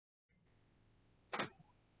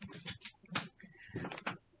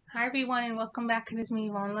Hi everyone and welcome back. It is me,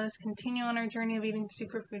 Yvonne. Let us continue on our journey of eating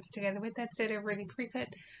superfoods together. With that said, I've already pre-cut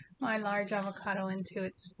my large avocado into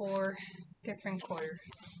its 4 different quarters.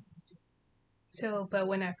 But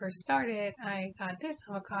when I first started, I got this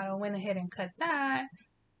avocado, went ahead and cut that,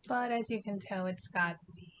 but as you can tell, it's got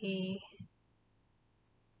the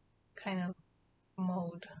kind of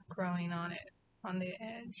mold growing on it, on the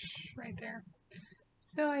edge right there.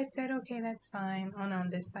 So I said, okay, that's fine. On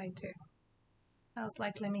this side too. I was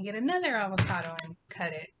like, let me get another avocado and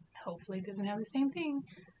cut it. Hopefully it doesn't have the same thing.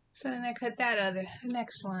 So then I cut the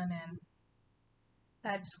next one, and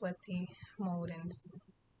that's what the mold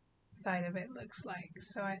inside of it looks like.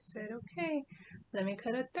 So I said, okay, let me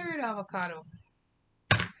cut a third avocado.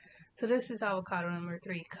 So this is avocado number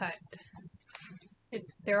 3 cut.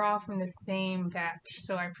 They're all from the same batch.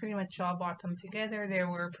 So I pretty much all bought them together. They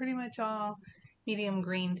were pretty much all medium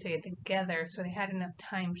green together, so they had enough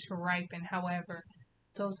time to ripen. However,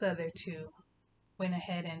 those other 2 went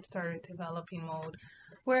ahead and started developing mold,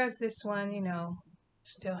 whereas this one,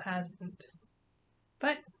 still hasn't.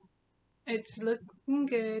 But it's looking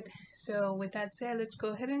good. So with that said, let's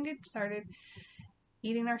go ahead and get started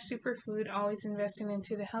eating our superfood, always investing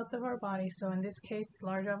into the health of our body. So in this case,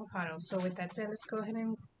 large avocado. So with that said, let's go ahead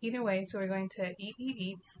and eat away. So we're going to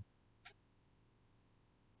eat.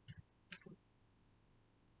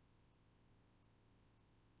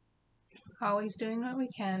 Always doing what we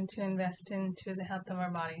can to invest into the health of our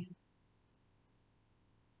body.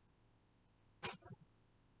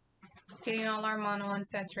 Getting all our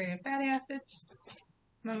monounsaturated fatty acids.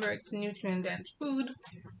 Remember, it's nutrient-dense food.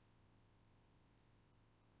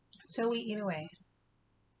 So we eat away.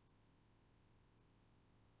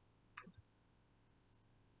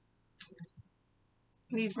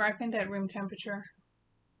 These ripened at room temperature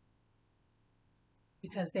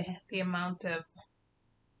because they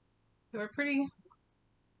were pretty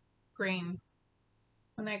green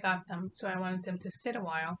when I got them, so I wanted them to sit a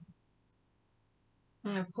while.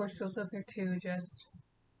 And of course those other 2 just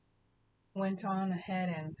went on ahead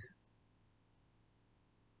and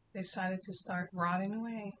decided to start rotting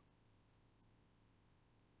away.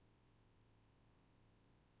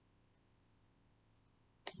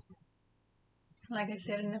 Like I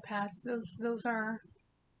said in the past, those are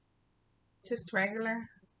just regular,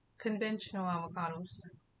 conventional avocados.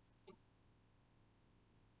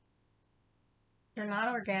 They're not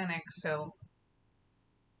organic, so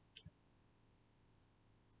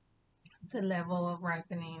the level of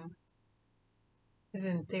ripening is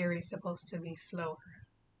in theory supposed to be slower.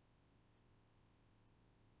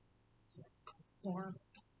 Or,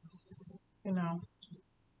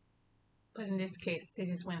 but in this case, they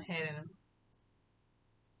just went ahead and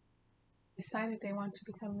decided they want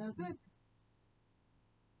to become no good.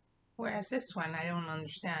 Whereas this one, I don't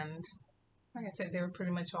understand. Like I said, they were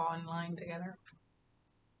pretty much all in line together.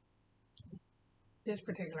 This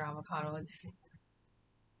particular avocado,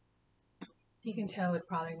 you can tell it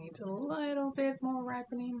probably needs a little bit more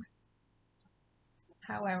ripening.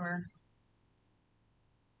 However,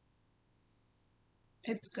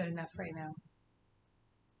 it's good enough right now.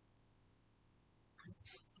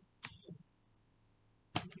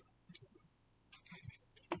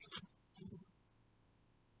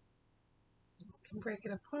 Can break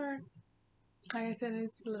it apart. Like I said,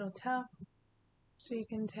 it's a little tough, so you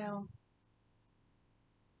can tell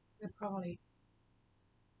it probably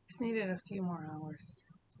just needed a few more hours.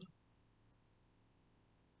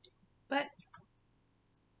 But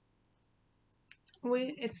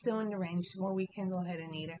it's still in the range where we can go ahead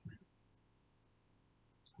and eat it.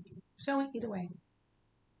 So we eat away.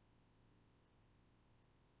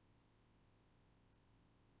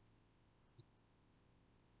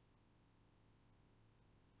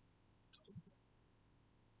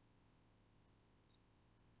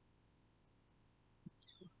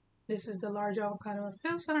 This is the large avocado. It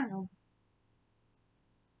feels, I don't know,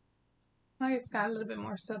 like it's got a little bit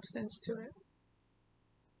more substance to it.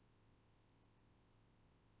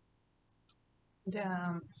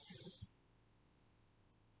 And,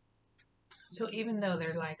 so even though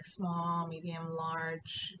they're like small, medium,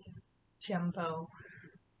 large, jumbo,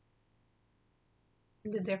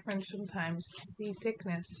 the difference sometimes, the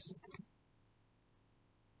thickness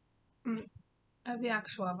of the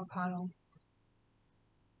actual avocado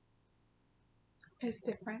is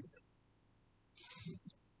different.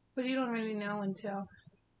 But you don't really know until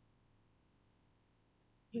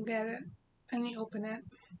you get it and you open it.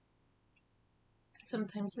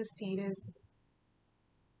 Sometimes the seed is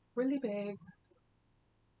really big,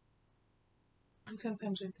 and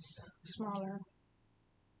sometimes it's smaller.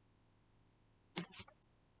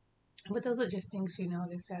 But those are just things you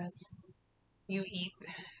notice as you eat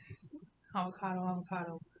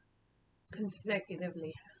avocado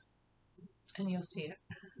consecutively, and you'll see it.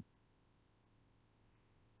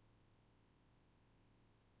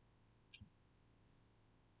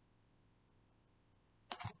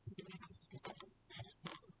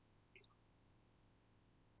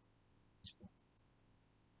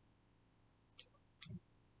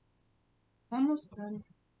 Almost done.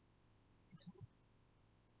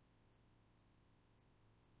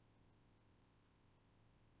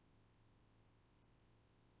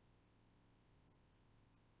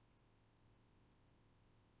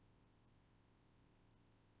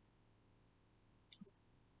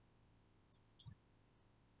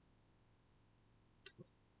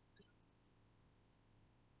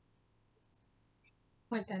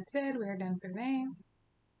 With that said, we are done for today.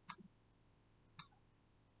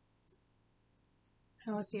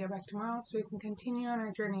 And we'll see you back tomorrow so we can continue on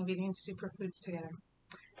our journey of eating superfoods together.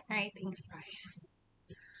 Alright, thanks. Bye.